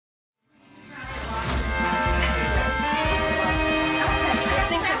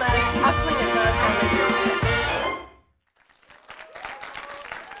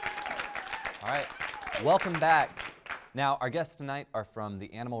Welcome back. Now, our guests tonight are from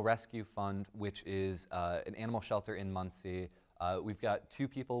the Animal Rescue Fund, which is an animal shelter in Muncie. We've got two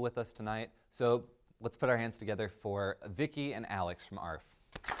people with us tonight, so let's put our hands together for Vicky and Alex from ARF.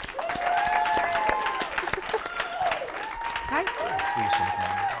 Hi.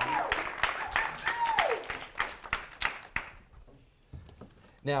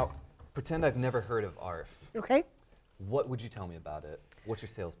 Now, pretend I've never heard of ARF. Okay. What would you tell me about it? What's your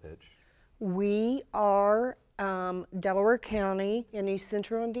sales pitch? We are Delaware County in East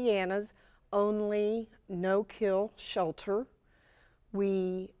Central Indiana's only no-kill shelter.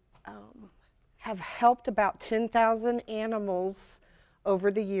 We have helped about 10,000 animals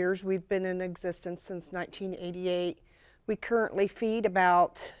over the years. We've been in existence since 1988. We currently feed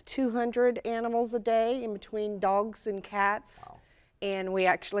about 200 animals a day in between dogs and cats. Wow. And we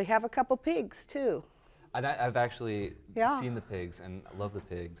actually have a couple pigs too. I've actually seen the pigs, and I love the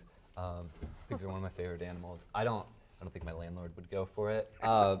pigs. Pigs are one of my favorite animals. I don't think my landlord would go for it.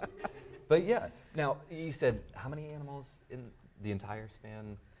 But yeah, now you said how many animals in the entire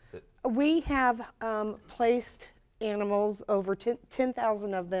span? Is it? We have placed animals, over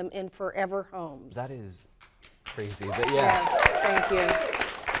 10,000 of them, in forever homes. That is crazy, but yeah. Yes, thank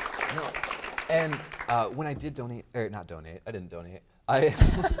you. No, and when I did donate, or not donate, I didn't donate. I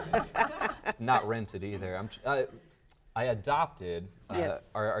not rented either. I adopted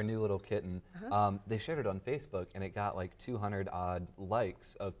our new little kitten. They shared it on Facebook, and it got like 200 odd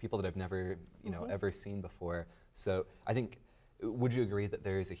likes of people that I've never, ever seen before. So I think, would you agree that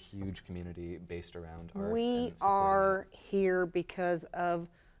there is a huge community based around ARF? We are here because of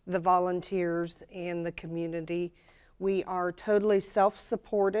the volunteers and the community. We are totally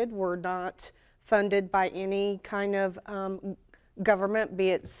self-supported. We're not funded by any kind of government, be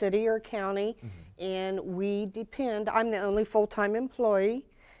it city or county, and we depend. I'm the only full-time employee,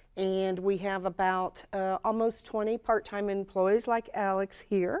 and we have about almost 20 part-time employees like Alex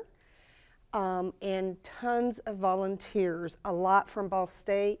here, and tons of volunteers, a lot from Ball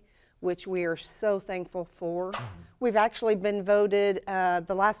State, which we are so thankful for. We've actually been voted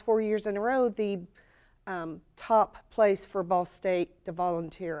the last 4 years in a row the top place for Ball State to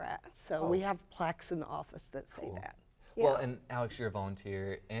volunteer at. So we have plaques in the office that say that. Yeah. Well, and Alex, you're a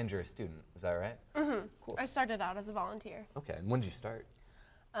volunteer and you're a student, is that right? Cool. I started out as a volunteer. Okay, and when did you start?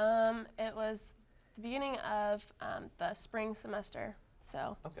 It was the beginning of the spring semester,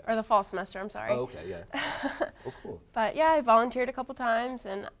 or the fall semester, I'm sorry. Oh, okay, yeah. Oh, cool. But yeah, I volunteered a couple times,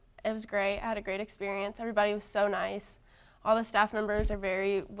 and it was great. I had a great experience. Everybody was so nice. All the staff members are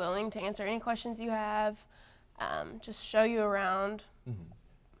very willing to answer any questions you have, just show you around.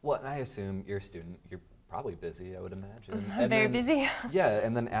 Well, and I assume you're a student. You're probably busy, I would imagine. I'm very busy. Yeah,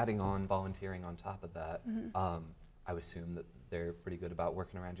 and then adding on volunteering on top of that, I would assume that they're pretty good about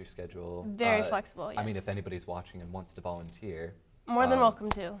working around your schedule. Very flexible, yes. I mean, if anybody's watching and wants to volunteer. More than welcome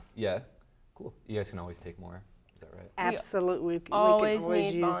to. Yeah, cool. You guys can always take more, is that right? Absolutely. We can always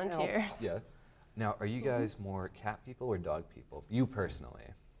always need use volunteers. Yeah. Now, are you guys more cat people or dog people? You personally?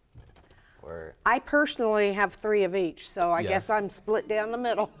 Or? I personally have 3 of each, so I guess I'm split down the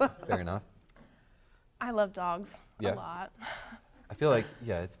middle. Fair enough. I love dogs a lot. I feel like,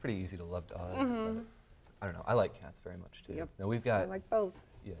 it's pretty easy to love dogs. But I don't know. I like cats very much too. Yep. Now we've got I like both.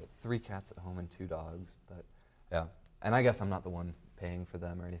 3 cats at home and 2 dogs. But yeah, and I guess I'm not the one paying for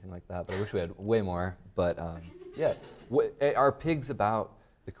them or anything like that. But I wish we had way more. But yeah, are pigs about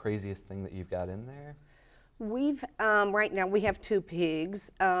the craziest thing that you've got in there? We've right now we have 2 pigs.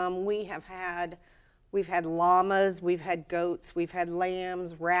 We've had llamas, we've had goats, we've had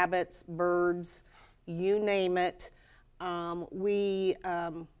lambs, rabbits, birds, you name it. We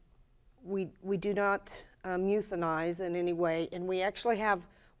do not euthanize in any way, and we actually have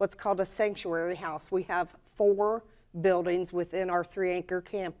what's called a sanctuary house. We have 4 buildings within our 3-acre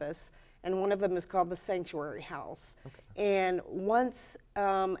campus, and one of them is called the sanctuary house. And once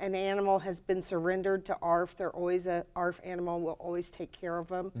an animal has been surrendered to ARF, ARF animal will always take care of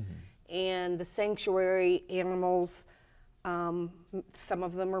them. And the sanctuary animals, some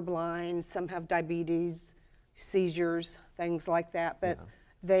of them are blind, some have diabetes, seizures, things like that, but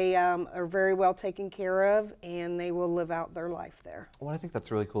they are very well taken care of, and they will live out their life there. Well, I think that's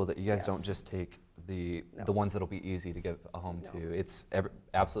really cool that you guys don't just take the ones that'll be easy to give a home to. It's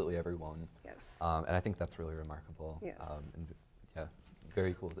absolutely everyone. Yes. And I think that's really remarkable. Yes. And yeah,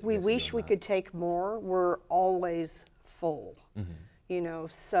 very cool. That We you guys are wish doing we that. could take more. We're always full.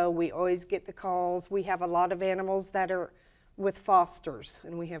 So we always get the calls. We have a lot of animals that are with fosters,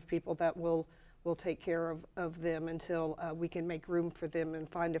 and we have people that will take care of them until we can make room for them and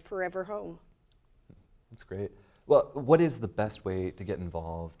find a forever home. That's great. Well, what is the best way to get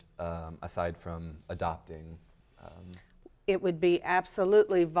involved aside from adopting? It would be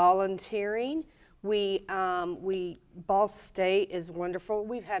absolutely volunteering. Ball State is wonderful.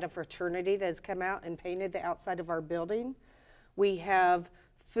 We've had a fraternity that's come out and painted the outside of our building. We have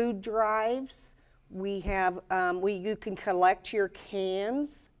food drives. We have, you can collect your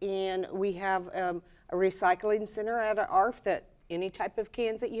cans, and we have a recycling center at ARF that any type of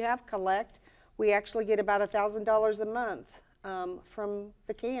cans that you have, collect. We actually get about $1,000 a month from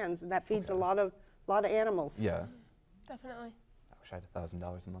the cans, and that feeds a lot of animals. Yeah. Definitely. I wish I had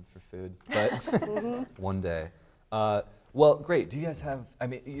 $1,000 a month for food, but one day. Well, great. Do you guys have, I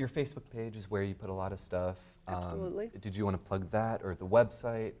mean, your Facebook page is where you put a lot of stuff. Absolutely. Did you want to plug that, or the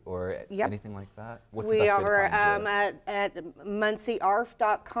website, or anything like that? What's we the best way are to find you? at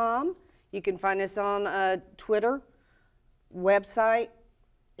MuncieARF.com. You can find us on Twitter, website,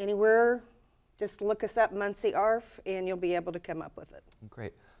 anywhere. Just look us up, Muncie ARF, and you'll be able to come up with it.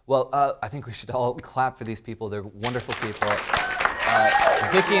 Great. Well, I think we should all clap for these people. They're wonderful people.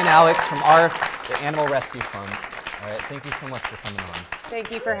 Vicki and Alex from ARF, the Animal Rescue Fund. All right, thank you so much for coming on.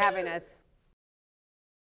 Thank you for having us.